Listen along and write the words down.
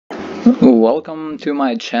Welcome to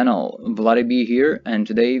my channel, Vladi B here, and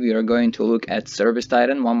today we are going to look at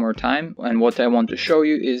servicetitan one more time. And what I want to show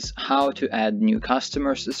you is how to add new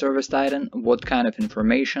customers to servicetitan, what kind of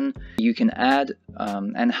information you can add,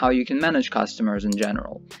 and how you can manage customers in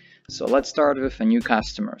general. So let's start with a new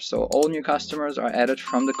customer. So all new customers are added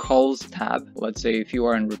from the calls tab. Let's say if you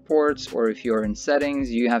are in reports or if you are in settings,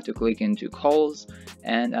 you have to click into calls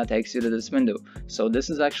and that takes you to this window. So this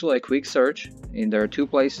is actually a quick search. There are two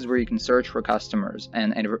places where you can search for customers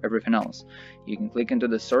and everything else. You can click into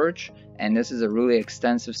the search, and this is a really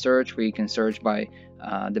extensive search where you can search by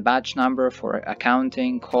the batch number for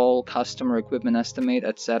accounting, call, customer, equipment estimate,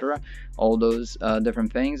 etc. All those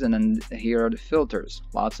different things. And then here are the filters,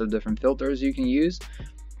 lots of different filters you can use.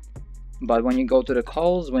 But when you go to the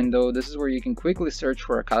calls window, this is where you can quickly search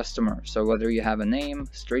for a customer. So whether you have a name,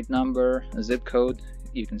 street number, a zip code,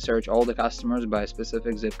 you can search all the customers by a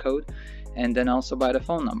specific zip code, and then also by the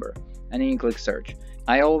phone number, and then you click search.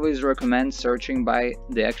 I always recommend searching by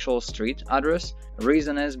the actual street address. The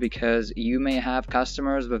reason is because you may have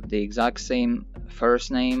customers with the exact same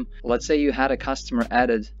first name. Let's say you had a customer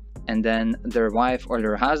added and then their wife or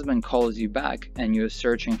their husband calls you back and you're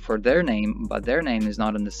searching for their name, but their name is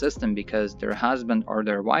not in the system because their husband or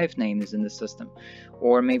their wife name is in the system.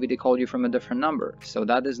 Or maybe they called you from a different number, so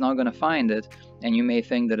that is not going to find it, and you may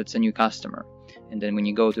think that it's a new customer. And then when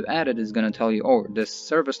you go to add it, it's going to tell you, oh, this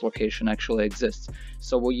service location actually exists.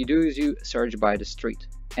 So what you do is you search by the street,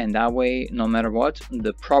 and that way, no matter what,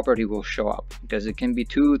 the property will show up, because it can be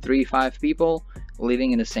 2, 3, 5 people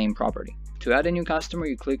living in the same property. To add a new customer,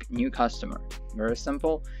 you click new customer. Very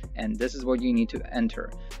simple, and this is what you need to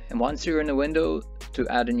enter. And once you're in the window to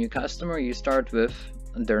add a new customer, you start with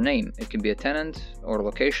their name. It can be a tenant or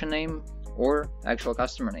location name or actual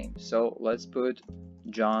customer name. So let's put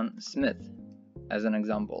John Smith as an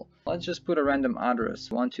example. Let's just put a random address,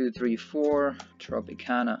 1234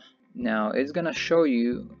 Tropicana. Now it's gonna show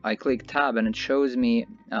you, I click tab and it shows me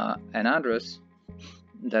an address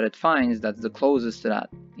that it finds that's the closest to that.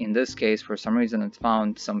 In this case, for some reason it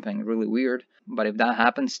found something really weird, but if that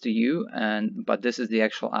happens to you, but this is the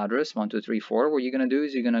actual address, 1234, what you're gonna do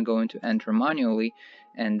is you're gonna go into enter manually,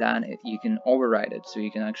 and then you can override it. So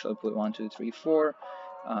you can actually put 1234,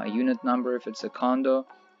 unit number if it's a condo,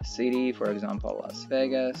 city, for example, Las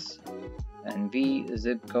Vegas, NV,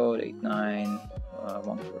 zip code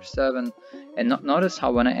 89147, and notice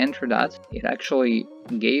how when I enter that, it actually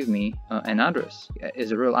gave me an address. It's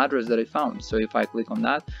a real address that it found. So if I click on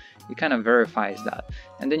that, it kind of verifies that,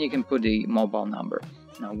 and then you can put the mobile number.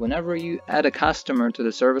 Now whenever you add a customer to the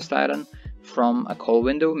servicetitan from a call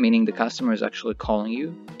window, meaning the customer is actually calling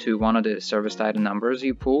you to one of the servicetitan numbers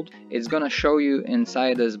you pulled, it's gonna show you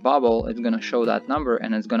inside this bubble, it's gonna show that number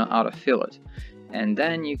and it's gonna autofill it. And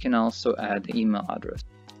then you can also add the email address.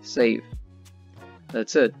 Save.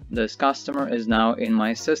 That's it. This customer is now in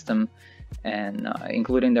my system, and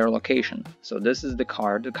including their location. So this is the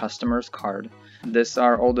card, the customer's card. These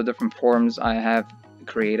are all the different forms I have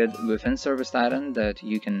created within servicetitan that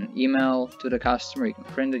you can email to the customer, you can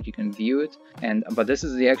print it, you can view it, but this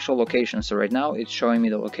is the actual location. So right now it's showing me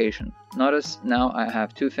the location. Notice now I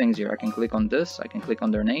have two things here. I can click on this, I can click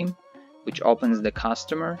on their name, which opens the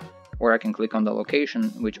customer, or I can click on the location,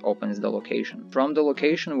 which opens the location. From the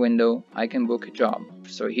location window, I can book a job.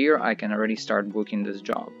 So here I can already start booking this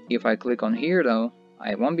job. If I click on here though,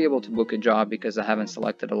 I won't be able to book a job because I haven't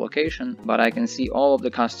selected a location, but I can see all of the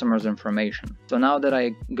customer's information. So now that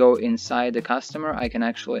I go inside the customer, I can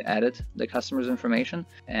actually edit the customer's information,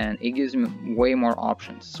 and it gives me way more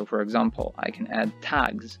options. So for example, I can add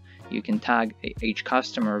tags. You can tag each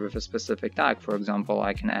customer with a specific tag. For example,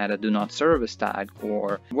 I can add a do not service tag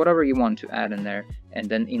or whatever you want to add in there. And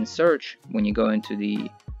then in search, when you go into the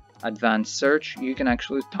advanced search, you can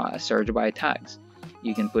actually search by tags.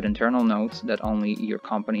 You can put internal notes that only your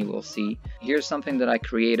company will see. Here's something that I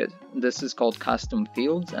created. This is called custom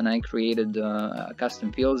fields, and I created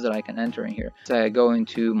custom fields that I can enter in here. So I go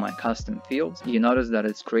into my custom fields. You notice that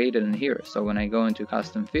it's created in here. So when I go into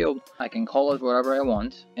custom field, I can call it whatever I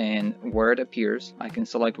want, and where it appears, I can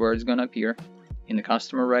select where it's gonna appear. In the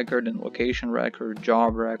customer record, and location record,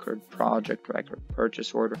 job record, project record,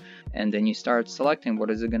 purchase order, and then you start selecting what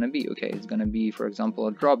is it going to be. Okay, it's going to be, for example,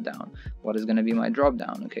 a drop down. What is going to be my drop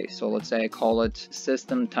down? Okay, so let's say I call it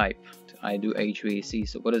system type. I do HVAC,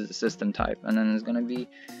 so what is the system type? And then it's going to be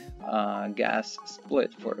gas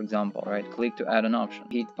split, for example, right? Click to add an option.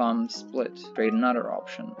 Heat pump split, create another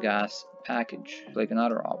option. Gas package, click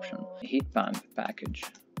another option. Heat pump package,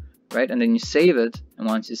 right? And then you save it, and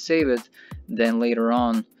once you save it, then later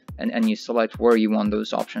on, and you select where you want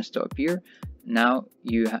those options to appear, Now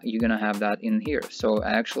you're gonna have that in here. So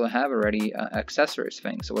I actually have already accessories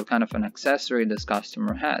thing. So what kind of an accessory this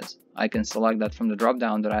customer has, I can select that from the drop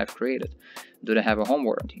down that I've created. Do they have a home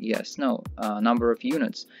warranty? Yes, no. Number of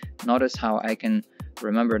units. Notice how I can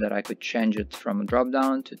remember that I could change it from a drop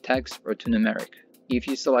down to text or to numeric. If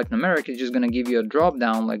you select numeric, it's just going to give you a drop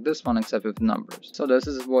down like this one, except with numbers. So this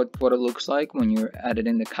is what it looks like when you're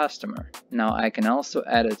editing the customer. Now I can also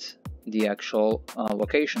edit the actual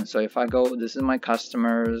location. So if I go, this is my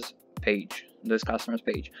customers page, this customer's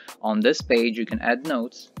page. On this page, you can add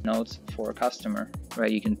notes for a customer, right?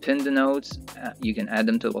 You can pin the notes, you can add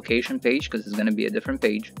them to location page because it's going to be a different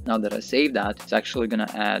page. Now that I save that, it's actually going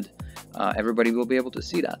to add, everybody will be able to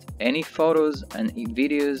see that. Any photos and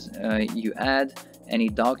videos you add, any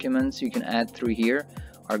documents you can add through here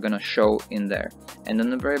are gonna show in there. And then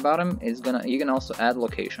the very bottom is you can also add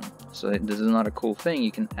location. So this is not a cool thing.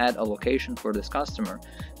 You can add a location for this customer,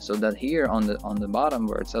 so that here on the bottom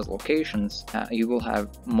where it says locations, you will have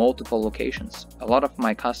multiple locations. A lot of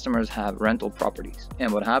my customers have rental properties,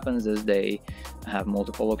 and what happens is they have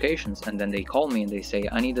multiple locations, and then they call me and they say,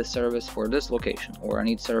 I need a service for this location, or I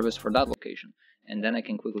need service for that location, and then I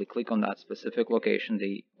can quickly click on that specific location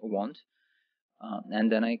they want. And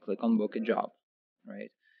then I click on book a job, right?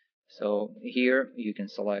 So here you can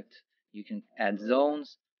select, you can add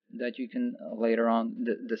zones that you can later on,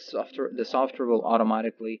 the software will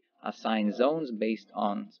automatically assign zones based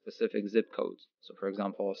on specific zip codes. So for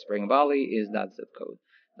example, Spring Valley is that zip code.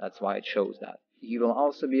 That's why it shows that. You will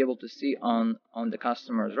also be able to see on the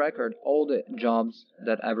customer's record all the jobs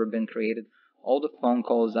that ever been created, all the phone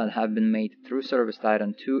calls that have been made through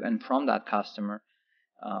servicetitan to and from that customer.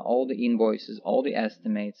 All the invoices, all the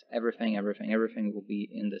estimates, everything will be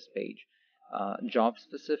in this page. Job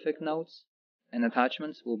specific notes and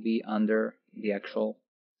attachments will be under the actual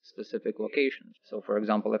specific locations. So for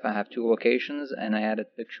example, if I have two locations and I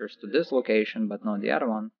added pictures to this location but not the other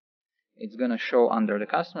one, it's going to show under the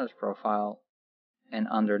customer's profile and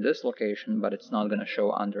under this location, but it's not going to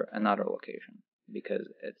show under another location because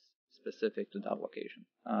it's specific to that location.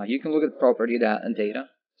 You can look at property data.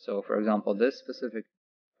 So for example, this specific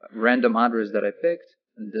random address that I picked,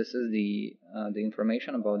 this is the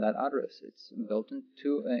information about that address. It's built in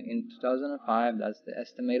 2005. That's the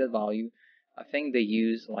estimated value. I think they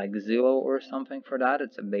use like Zillow or something for that.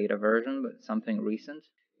 It's a beta version, but something recent.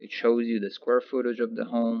 It shows you the square footage of the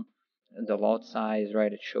home, the lot size,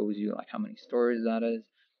 right? It shows you like how many stories that is.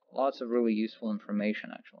 Lots of really useful information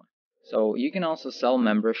actually. So you can also sell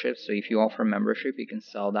memberships. So if you offer membership, you can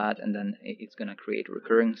sell that, and then it's going to create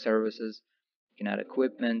recurring services. You can add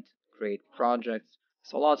equipment, create projects.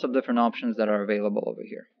 So lots of different options that are available over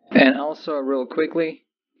here. And also real quickly,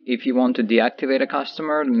 if you want to deactivate a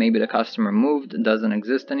customer, maybe the customer moved, doesn't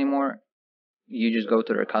exist anymore, you just go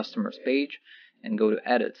to their customers page and go to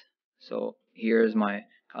edit. So here's my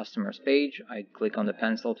customers page. I click on the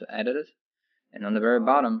pencil to edit it. And on the very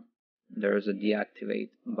bottom, there's a deactivate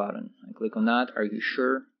button. I click on that. Are you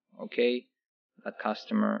sure? Okay. That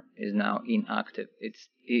customer is now inactive.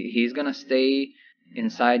 He's gonna stay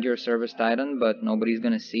inside your servicetitan, but nobody's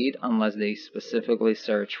gonna see it unless they specifically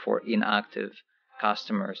search for inactive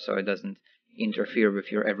customers, so it doesn't interfere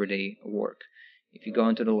with your everyday work. If you go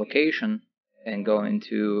into the location and go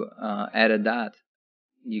into edit that,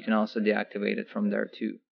 you can also deactivate it from there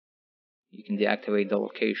too. You can deactivate the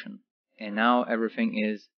location, and now everything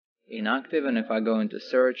is inactive. And if I go into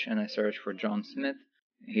search and I search for John Smith,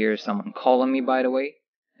 here's someone calling me, by the way,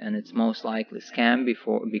 and it's most likely scam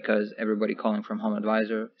because everybody calling from Home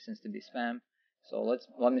Advisor seems to be spam. So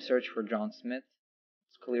let me search for John Smith.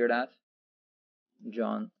 Let's clear that.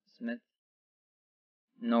 John Smith.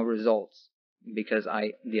 No results because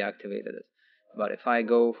I deactivated it. But if I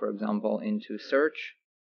go, for example, into search,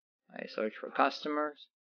 I search for customers,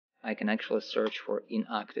 I can actually search for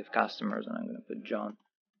inactive customers, and I'm going to put John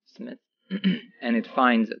Smith, and it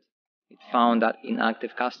finds it. It found that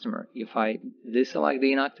inactive customer. If I deselect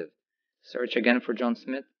the inactive, search again for John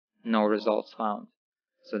Smith, no results found.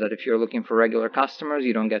 So that if you're looking for regular customers,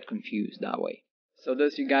 you don't get confused that way. So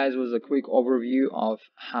this, you guys, was a quick overview of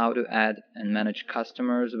how to add and manage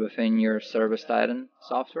customers within your servicetitan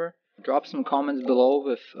software. Drop some comments below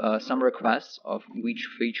with some requests of which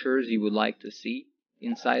features you would like to see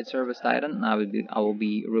inside servicetitan. I will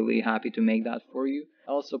be really happy to make that for you.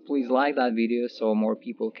 Also, please like that video so more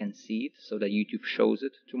people can see it, so that YouTube shows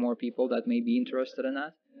it to more people that may be interested in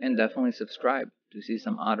that. And definitely subscribe to see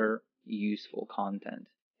some other useful content.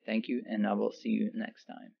 Thank you, and I will see you next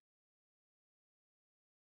time.